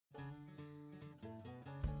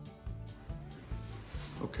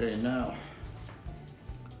Okay, now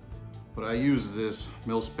what I use is this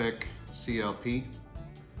mil-spec CLP,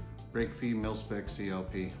 brake feed mil-spec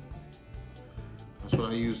CLP. That's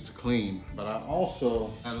what I use to clean, but I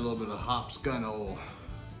also add a little bit of hops gun oil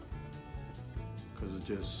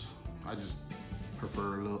because I just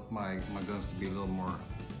prefer my guns to be a little more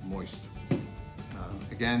moist.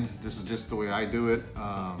 Again, this is just the way I do it.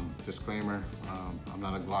 Disclaimer, I'm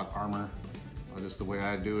not a Glock armor, but just the way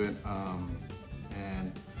I do it.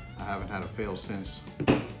 And I haven't had a fail since.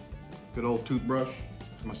 Good old toothbrush,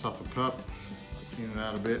 give myself a cup, clean it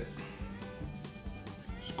out a bit.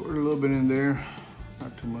 Squirt a little bit in there,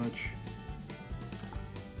 not too much.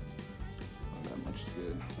 Not that much is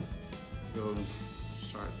good. Go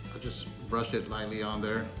start, I just brush it lightly on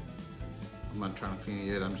there. I'm not trying to clean it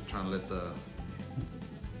yet, I'm just trying to let the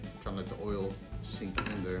oil sink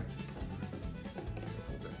in there.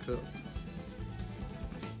 Hold that cup.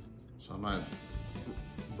 So I'm not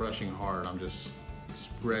brushing hard, I'm just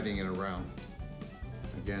spreading it around.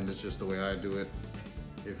 Again, this is just the way I do it.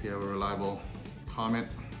 If you have a reliable comment,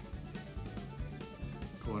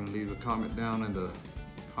 go ahead and leave a comment down in the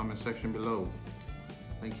comment section below.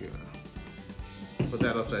 Thank you. Put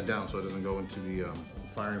that upside down so it doesn't go into the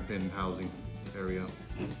firing pin housing area.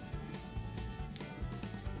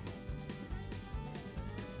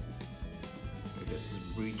 I get this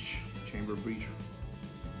breech, chamber breech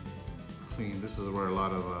clean. This is where a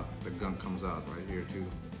lot of the gun comes out, right here too.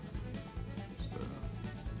 It's the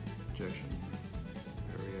ejection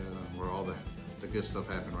area where all the good stuff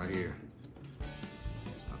happened, right here. So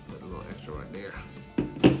I put a little extra right there.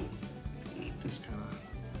 Just kind of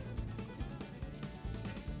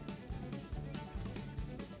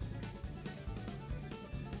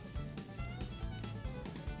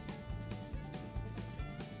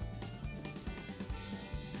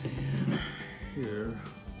here.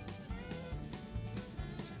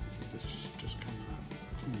 This just kind of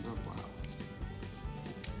cleaned up. Wow,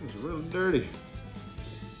 it's really dirty.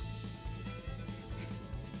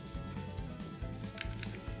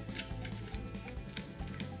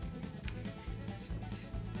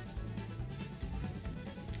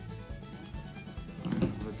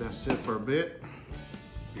 Let that sit for a bit.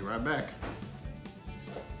 Be right back.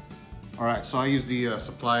 All right, so I use the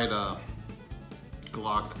supplied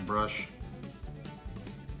Glock brush.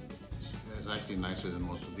 It's actually nicer than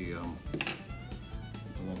most of the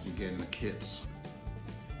ones you get in the kits.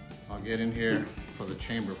 I'll get in here for the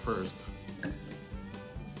chamber first. I'll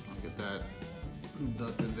get that lubed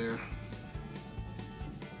up in there.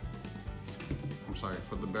 I'm sorry,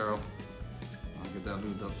 for the barrel. I'll get that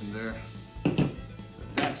lubed up in there.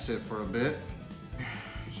 Let that sit for a bit.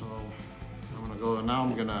 So I'm gonna go, now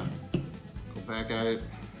I'm gonna go back at it,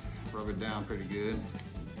 rub it down pretty good.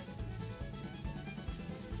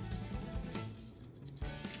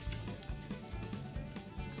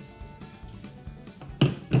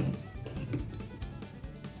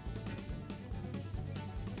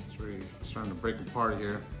 It's starting to break apart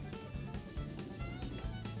here.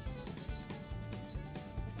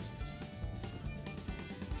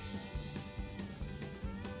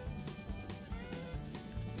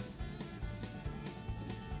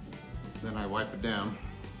 Then I wipe it down.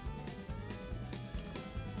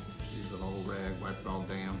 Use an old rag, wipe it all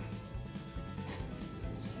down.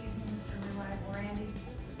 Excuse me, Mr. Reliable Randy.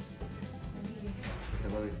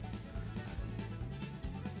 Hello.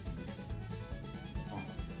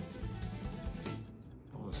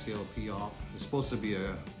 Pull the CLP off. It's supposed to be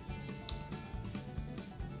a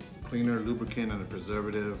cleaner, lubricant, and a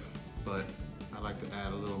preservative, but I like to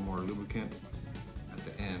add a little more lubricant at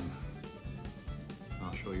the end.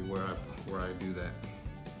 I'll show you where I do that.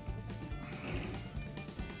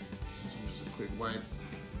 So just a quick wipe.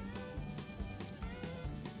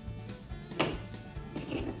 I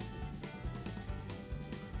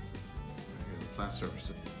get a flat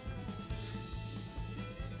surface.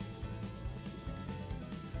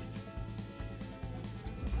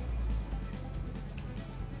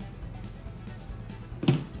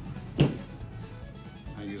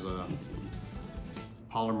 I use a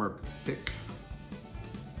polymer pick.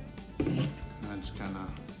 I just kind of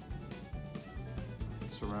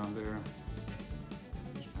surround there,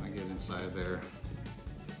 just kind of get inside there.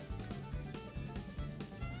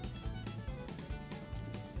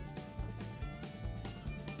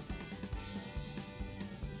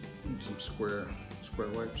 Need some square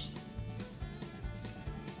wipes.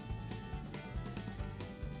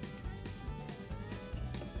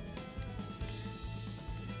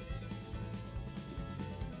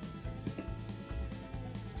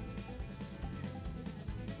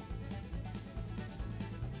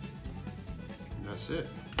 That's it.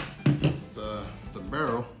 the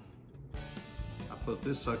barrel, I put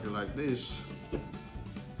this sucker like this. I'll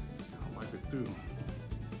wipe it through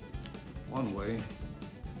one way.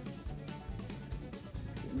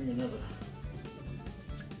 Give me another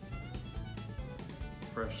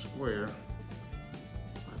fresh square.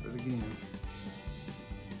 Wipe it again.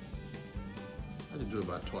 I just do it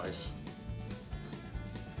about twice.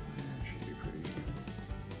 Should be pretty good.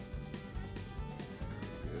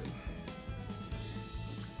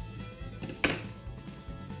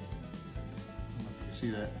 You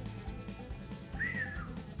see that?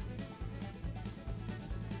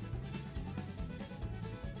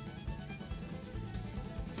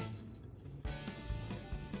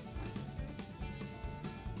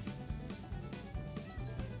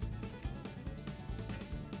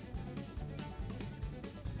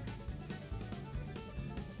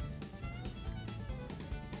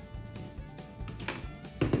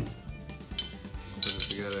 Put it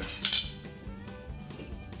together.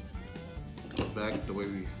 Goes back the way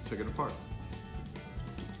we took it apart.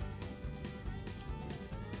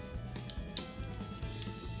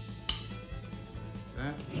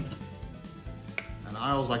 Okay. And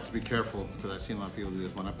I always like to be careful because I've seen a lot of people do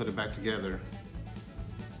this. When I put it back together,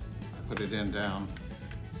 I put it in down,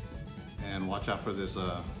 and watch out for this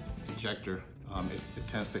ejector. It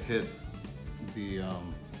tends to hit the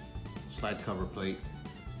slide cover plate,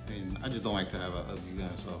 and I just don't like to have a ugly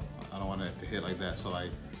gun, so I don't want it to hit like that. So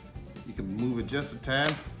you can move it just a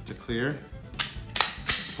tad to clear,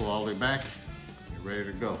 pull all the way back, you're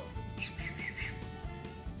ready to go.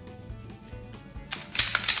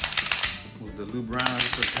 Move the lube around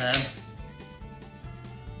just a tad.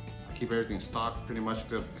 I keep everything stocked pretty much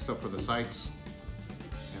except for the sights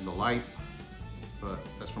and the light, but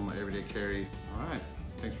that's from my everyday carry. All right,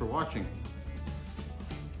 thanks for watching.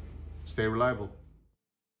 Stay reliable.